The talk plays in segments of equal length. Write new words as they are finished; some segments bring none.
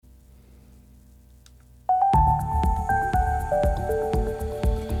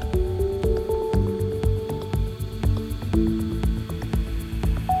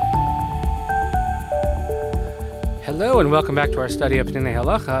Hello and welcome back to our study of Peninei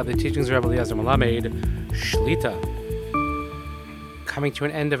Halacha, the teachings of Rabbi Eliezer Melamed, Shlita. Coming to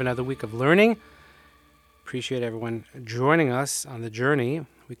an end of another week of learning. Appreciate everyone joining us on the journey.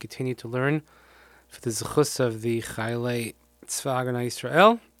 We continue to learn for the zechus of the Hachayal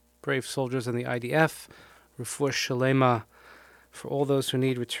Yonatan, brave soldiers in the IDF, Refuah Sheleimah, for all those who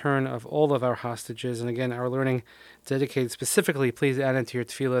need return of all of our hostages. And again, our learning dedicated specifically, please add into your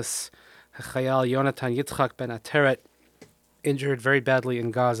Tefillot, Hachayal Yonatan Yitzchak ben Ateret, injured very badly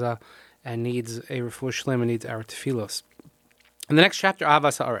in Gaza and needs a Refuah Sheleimah, needs our Tefillot. In the next chapter,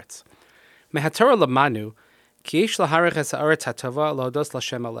 Avas Haaretz. Mehatorah lamanu, ki yesh laharich es haaretz hatova lahodos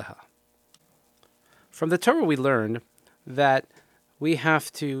l'Hashem aleha. From the Torah we learned that we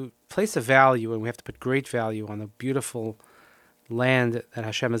have to place a value and we have to put great value on the beautiful land that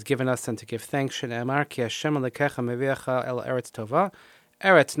Hashem has given us and to give thanks. Shene'emar ki Hashem alekecha meviacha el eretz tova,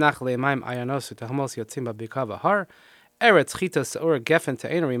 eretz nach le'emayim ayanosu tehamos yotzim b'bika v'har, eretz chita se'or gefen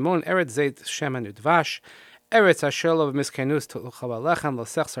te'ein rimon, eretz zeit shemen udvash, eretz asher lo b'miskenus tu'chava lechem lo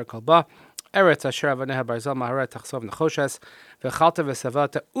sechsar kalba, eretz asher avaneha barzal maharet tachsov nechoshes, v'chalta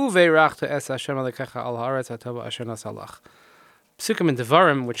v'savata uveirachta es Hashem alekecha al haaretz hatova asher nasalach. Psukim and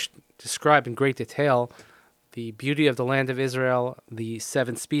Devarim, which describe in great detail the beauty of the land of Israel, the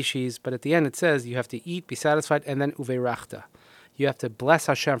 7 species, but at the end it says you have to eat, be satisfied, and then uveirachta. You have to bless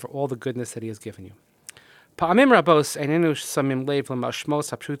Hashem for all the goodness that He has given you. Many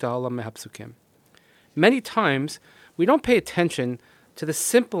times, we don't pay attention to the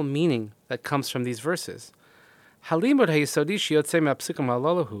simple meaning that comes from these verses. The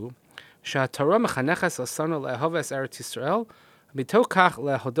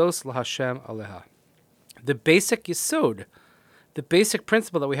basic yesod, the basic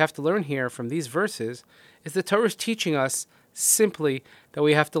principle that we have to learn here from these verses is the Torah is teaching us simply that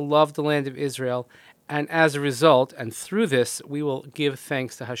we have to love the land of Israel, and as a result, and through this, we will give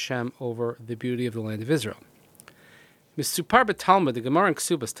thanks to Hashem over the beauty of the land of Israel. Misupar b'Talmud, the Gemara in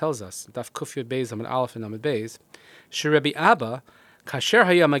Ksubas tells us, Daf Kuf Yud Beis Amud Aleph and Amud Beis, Sherebi Abba, kasher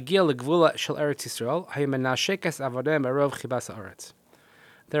haya magia legvula shel Eretz Yisrael, haya menashekes avodeh merov chibas haaretz.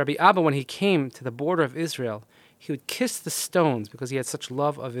 The Rabbi Abba, when he came to the border of Israel, he would kiss the stones because he had such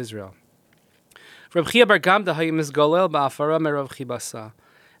love of Israel. Reb Chia bar Gamda haya mizgolel ba'afara merov chibasa.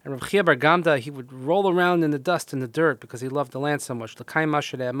 And Reb Chia bar Gamda, he would roll around in the dust and the dirt because he loved the land so much. L'kayim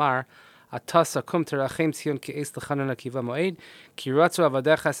masher le'amar, atasa kum terachem tzion ki'es l'chanana kiva moed, ki ratzu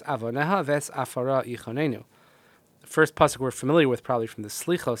avadechas avoneha ves afara yichonenu. The first pasuk we're familiar with probably from the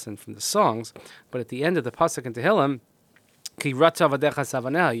Slichos and from the songs, but at the end of the pasuk in Tehillim, ki ratzu avadechas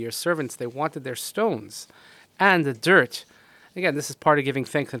avoneha, your servants, they wanted their stones and the dirt. Again, this is part of giving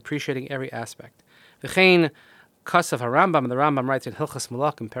thanks and appreciating every aspect. V'chein Kasav HaRambam, and the Rambam writes in Hilchas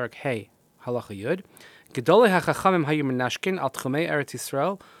Malach in Perek Hey, Halacha Yud, Gedolei HaChachamim hayu menashkin al tchumei Eretz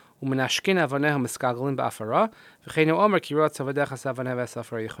Yisrael, u'menashkin avoneha miskagalin ba'afara, v'cheinu omer ki rotz avadechas avoneha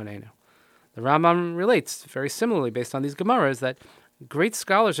v'esafara yichonenu. The Rambam relates very similarly based on these Gemaras that great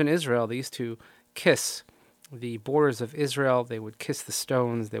scholars in Israel, they used to kiss the borders of Israel, they would kiss the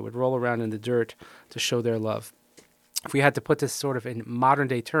stones, they would roll around in the dirt to show their love. If we had to put this sort of in modern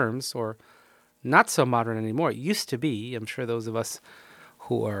day terms, or not so modern anymore, it used to be, I'm sure those of us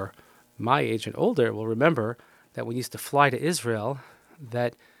who are my age and older will remember that when we used to fly to Israel,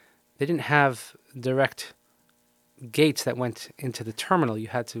 that they didn't have direct gates that went into the terminal. You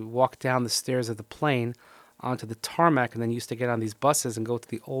had to walk down the stairs of the plane onto the tarmac, and then you used to get on these buses and go to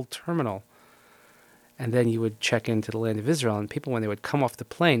the old terminal. And then you would check into the land of Israel. And people, when they would come off the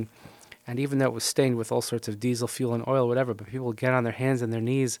plane, and even though it was stained with all sorts of diesel fuel and oil, whatever, but people would get on their hands and their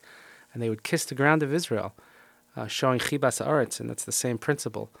knees and they would kiss the ground of Israel, showing chibas haaretz, and that's the same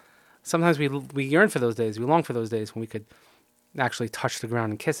principle. Sometimes we yearn for those days, we long for those days when we could actually touch the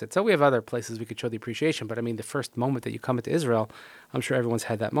ground and kiss it. So we have other places we could show the appreciation, but I mean, the first moment that you come into Israel, I'm sure everyone's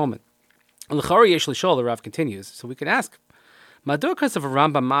had that moment. L'chari yesh l'shol, the Rav continues, so we can ask, Madur kasav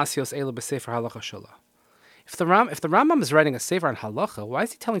Rambam masios elu b'sefer halacha shola. If the Rambam is writing a sefer on halacha, why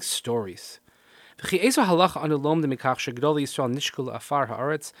is he telling stories? What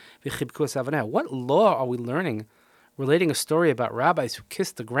law are we learning relating a story about rabbis who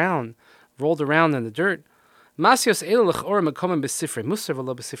kissed the ground, rolled around in the dirt? It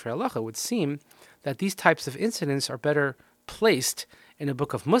would seem that these types of incidents are better placed in a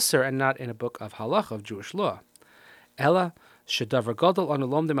book of Musar and not in a book of halacha, of Jewish law. Ella, we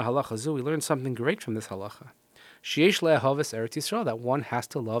learn something great from this halacha. That one has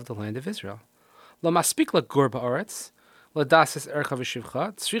to love the land of Israel. It's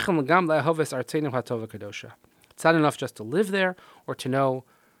not enough just to live there or to know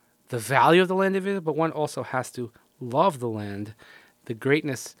the value of the land of Israel, but one also has to love the land, the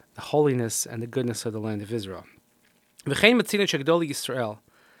greatness, the holiness, and the goodness of the land of Israel. V'chein matzina shegdol Yisrael,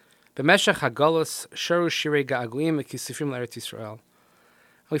 b'meshach hagalos sharu shirei ga'aguim v'kisifim l'Eretz Yisrael.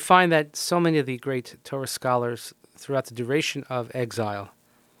 We find that so many of the great Torah scholars, throughout the duration of exile,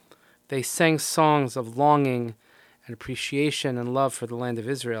 they sang songs of longing and appreciation and love for the land of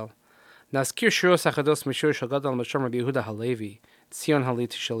Israel. Naskir shiros achados mishur shel gadol mashom Rabbi Yehuda Halevi, Tzion Halit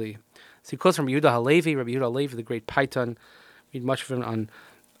Shali. So he quotes from Yehuda Halevi, Rabbi Yehuda Halevi, the great Paitan. Read much of him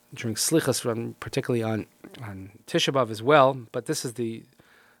during Slichas, particularly on Tisha B'Av as well. But this is the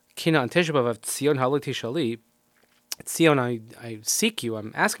Kina on Tisha B'Av of Tzion Halit Shali. Tzion, I seek you,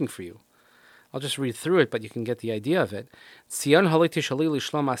 I'm asking for you. I'll just read through it, but you can get the idea of it. Tzion Halit Shali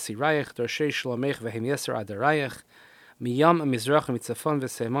Lishlom Asirayich, Dorshei Shlomech Vehem Yeser Adarayich, Miyam Mizrach Mitzafon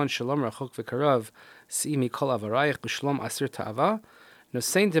V'Seimon Shalom Rachok V'Karov, Si Mikol Avarayich B'Shlom Asir Ta'ava,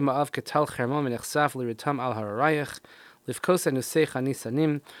 Nosein Dema'av Ketal Chermon Menechsaf Liritam Al Hararayich, Livkos Anuseich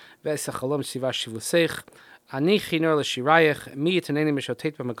Anisanim, Ve'esachalom Shiva Shivuseich, Ani Chinor L'Shirayich, Mi Yitaneni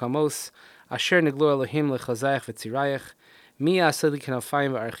Mishotet B'Makamos, Asher Niglu Elohim L'Chazayich V'Tzirayich, Mi Aseli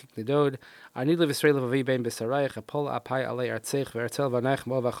Kenafayim V'Archik Nidod, Ani L'Visrael V'Avi Ben B'Sarayich, Apol Apai Alei Artzeich V'Artel V'Anaich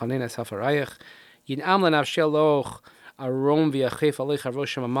Mo V'Chanin Es Hafarayich, Yin'am L'Navshel Loch, Arom V'Yachef Alei Chavro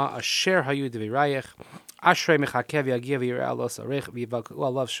Shemama, Asher Hayu D'Virayich, Ashrei Mechakev Yagia V'Yireh Los Arech V'Yivaku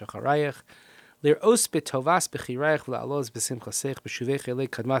Alav Shacharayich, L'Ir'os B'Tovas B'Chirayich V'Alos B'Simchaseich B'Shuvech Elei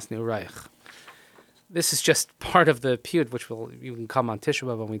Kadmas Ne'urayich. This is just part of the piyut, which will even come on Tisha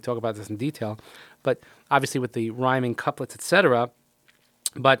B'Av when we talk about this in detail, but obviously with the rhyming couplets, etc.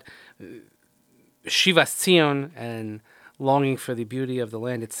 But Shivas Tzion and longing for the beauty of the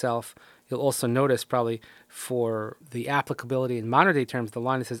land itself. You'll also notice probably for the applicability in modern day terms, the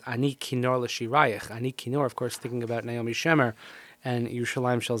line that says Ani Kinor L'Shirayich. Ani Kinor, of course, thinking about Naomi Shemer and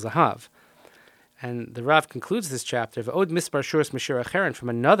Yerushalayim Shel Zahav. And the Rav concludes this chapter, V'od Mispar Shuras Mishir Acheren, from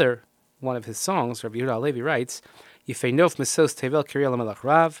another one of his songs. Rabbi Yehuda Halevi writes, Yifeinof Misos Tevel Kiriyah L'Melech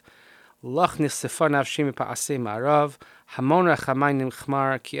Rav, Lach Nisefar Navshim Pa'asei Ma'arav, Hamon Rachamayim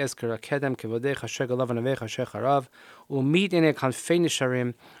Chmar, Ki Ezker Akedem, Kevodech Hasher Galav Anavech Hasher Charav, Umid Ine Kanfei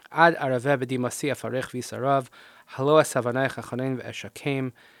Nisharim, Ad Araveh B'Dimasi Afarech V'Isarav, Halo Asavanaych Achonen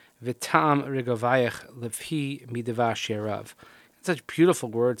V'Eshakem, V'Tam Rigavayech Levhi Mideva Sherav. Such beautiful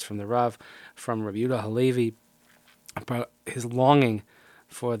words from the Rav, from Rabbi Yehuda Halevi, about his longing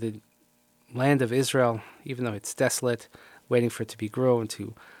for the land of Israel, even though it's desolate, waiting for it to be grown,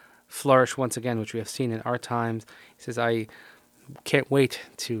 to flourish once again, which we have seen in our times. He says, I can't wait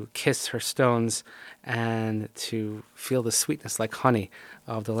to kiss her stones and to feel the sweetness like honey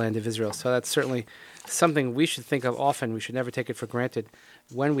of the land of Israel. So that's certainly something we should think of often. We should never take it for granted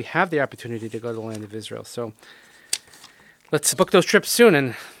when we have the opportunity to go to the land of Israel. So let's book those trips soon.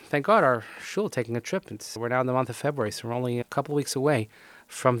 And thank God our shul taking a trip. We're now in the month of February, so we're only a couple weeks away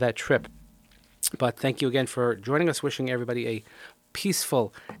from that trip. But thank you again for joining us. Wishing everybody a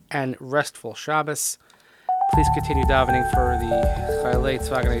peaceful and restful Shabbos. Please continue davening for the Chayalei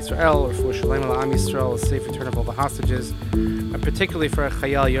Tzvagan Yisrael, Refuah Sheleimah L'Am Yisrael, a safe return of all the hostages, and particularly for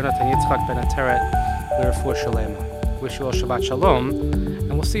Hachayal Yonatan Yitzchak ben Ateret, Refuah Sheleimah. Wish you all Shabbat Shalom,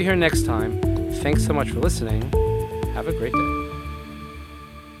 and we'll see you here next time. Thanks so much for listening. Have a great day.